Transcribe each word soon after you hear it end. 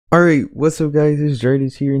Alright, what's up guys, it's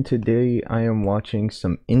Drydus here, and today I am watching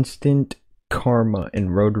some Instant Karma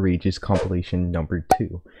and Road Rages compilation number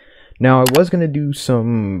 2. Now, I was gonna do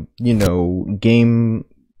some, game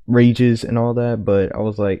rages and all that, but I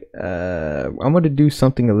was like, I'm gonna do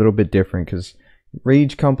something a little bit different, because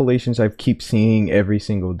rage compilations I keep seeing every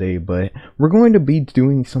single day, but we're going to be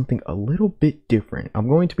doing something a little bit different. I'm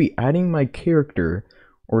going to be adding my character,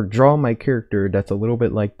 or draw my character that's a little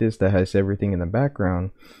bit like this, that has everything in the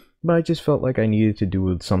background. But I just felt like I needed to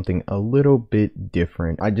do something a little bit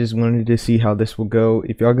different. I just wanted to see how this will go.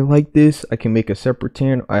 If y'all like this, I can make a separate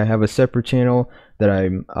channel. I have a separate channel that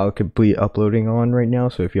I'll be uploading on right now.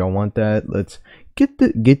 So if y'all want that, let's get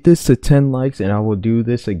this to 10 likes, and I will do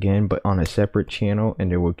this again, but on a separate channel,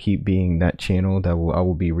 and it will keep being that channel that I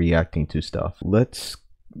will be reacting to stuff. Let's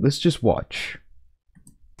just watch.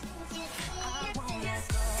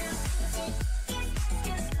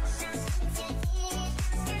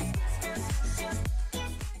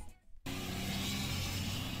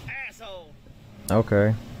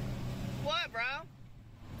 Okay. What, bro?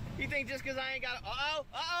 You think just because I ain't got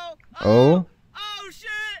Oh shit!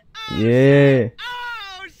 Yeah.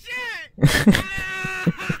 Shit!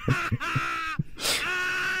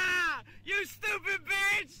 You stupid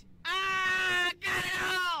bitch! Got it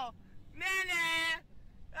all!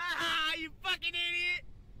 You fucking idiot!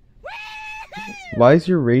 Why is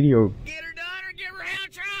your radio? Get her daughter, get her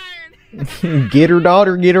out trying! Get her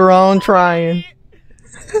daughter, get her on trying.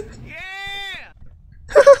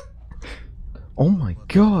 Oh my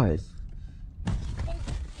god.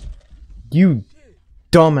 You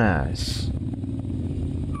dumbass.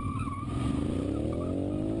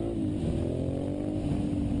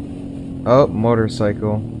 Oh,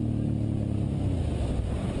 motorcycle.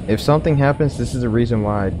 If something happens, this is the reason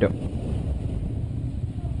why I don't.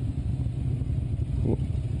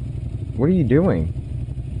 What are you doing?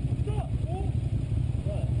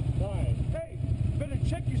 Hey, better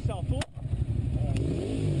check yourself, fool.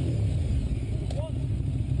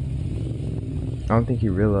 I don't think he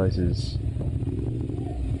realizes.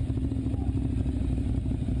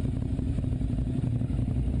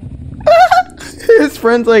 His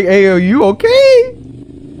friend's like, "Hey, are you okay?"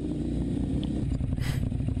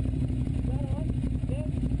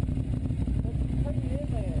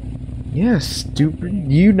 Yeah, stupid.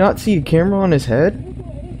 Do you not see a camera on his head?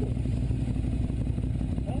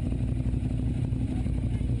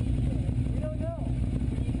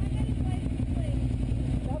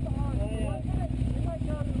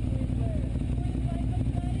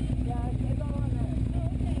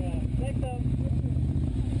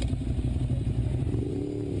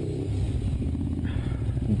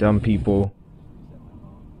 Dumb people.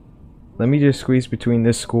 Let me just squeeze between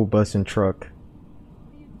this school bus and truck.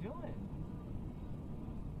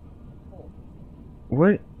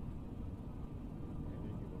 What?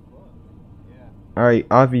 Alright,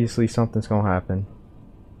 obviously something's gonna happen.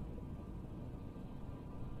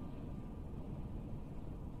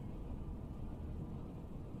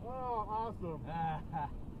 Oh,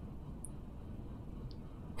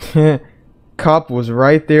 awesome. Cop was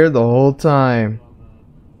right there the whole time.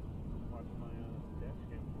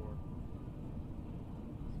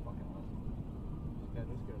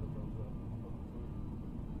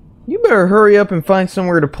 You better hurry up and find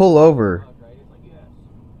somewhere to pull over.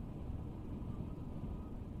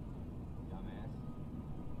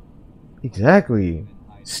 Exactly.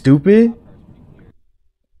 Stupid.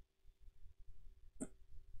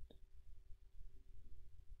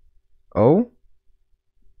 Oh?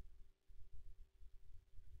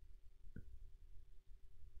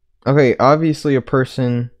 Okay, obviously a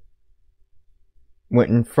person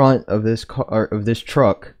went in front of this car, or of this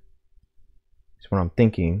truck. That's what I'm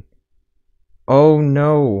thinking. Oh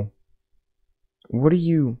no. What are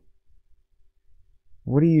you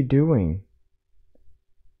doing?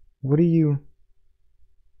 What are you?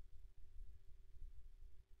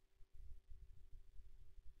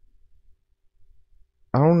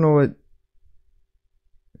 I don't know what.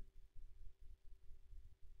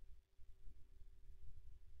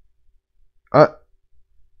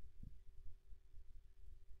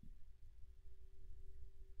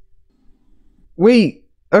 Wait,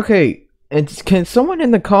 okay. And can someone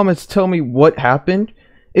in the comments tell me what happened?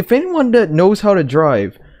 If anyone that knows how to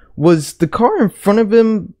drive, was the car in front of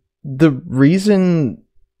him the reason,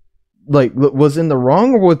 like, was in the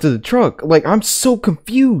wrong, or was it the truck? Like, I'm so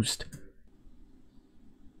confused.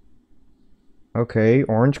 Okay,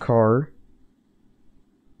 orange car.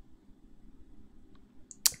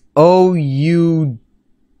 Oh, you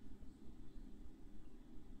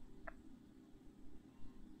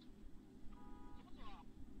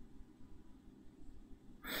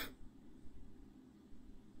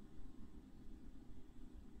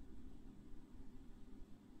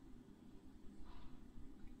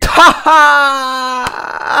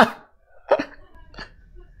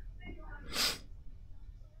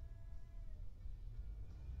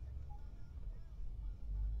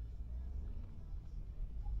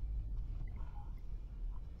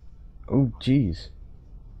Oh, jeez.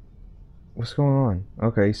 What's going on?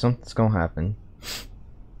 Okay, something's gonna happen.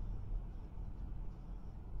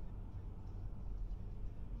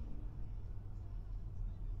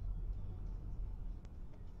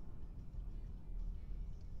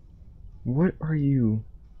 What are you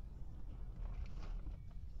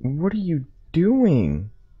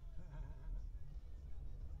doing?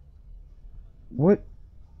 What?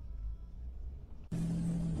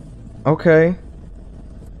 Okay.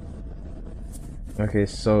 Okay,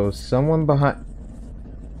 so someone behind.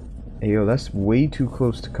 Hey, yo, that's way too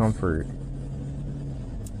close to comfort.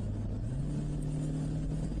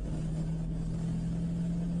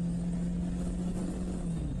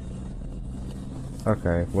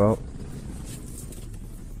 Okay, well.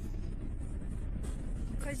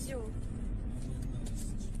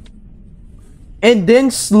 And then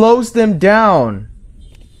slows them down.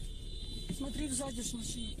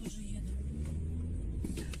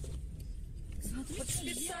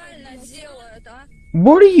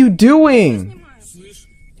 What are you doing?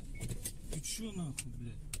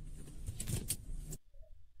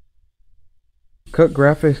 Cut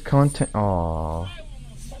graphics content. Aww.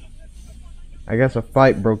 I guess a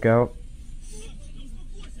fight broke out.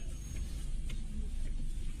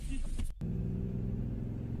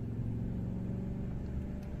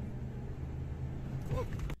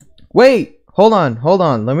 Wait! Hold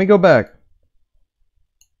on. Let me go back.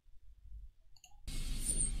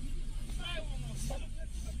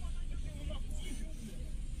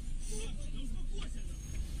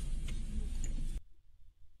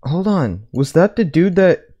 Hold on. Was that the dude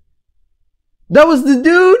that... That was the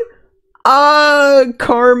dude? Ah,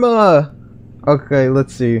 karma. Okay,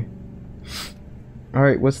 let's see.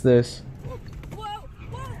 Alright, what's this? Whoa!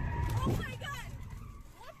 Oh my god!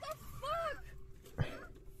 What the fuck?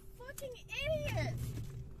 Fucking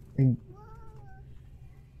idiot!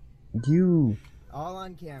 You... All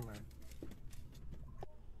on camera.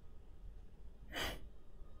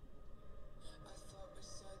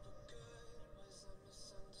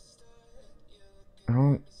 I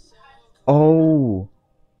don't... Oh.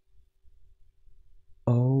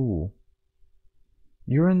 Oh.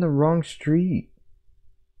 You're in the wrong street.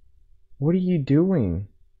 What are you doing?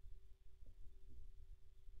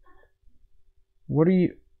 What are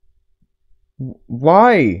you...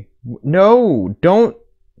 Why? No, don't...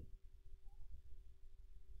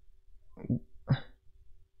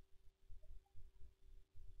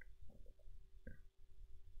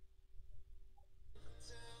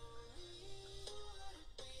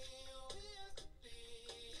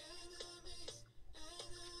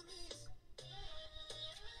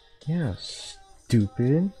 Yeah,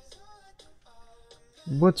 stupid.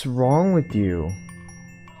 What's wrong with you?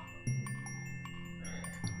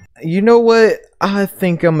 You know what? I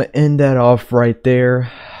think I'm gonna end that off right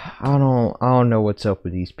there. I don't know what's up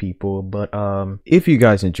with these people, but if you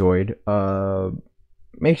guys enjoyed,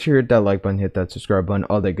 make sure to hit that like button, hit that subscribe button,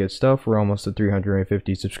 all that good stuff. We're almost at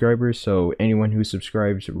 350 subscribers, so anyone who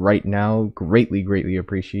subscribes right now, greatly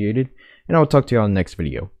appreciated. And I'll talk to you all in the next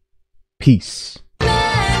video. Peace.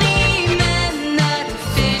 Many men not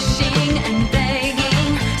fishing.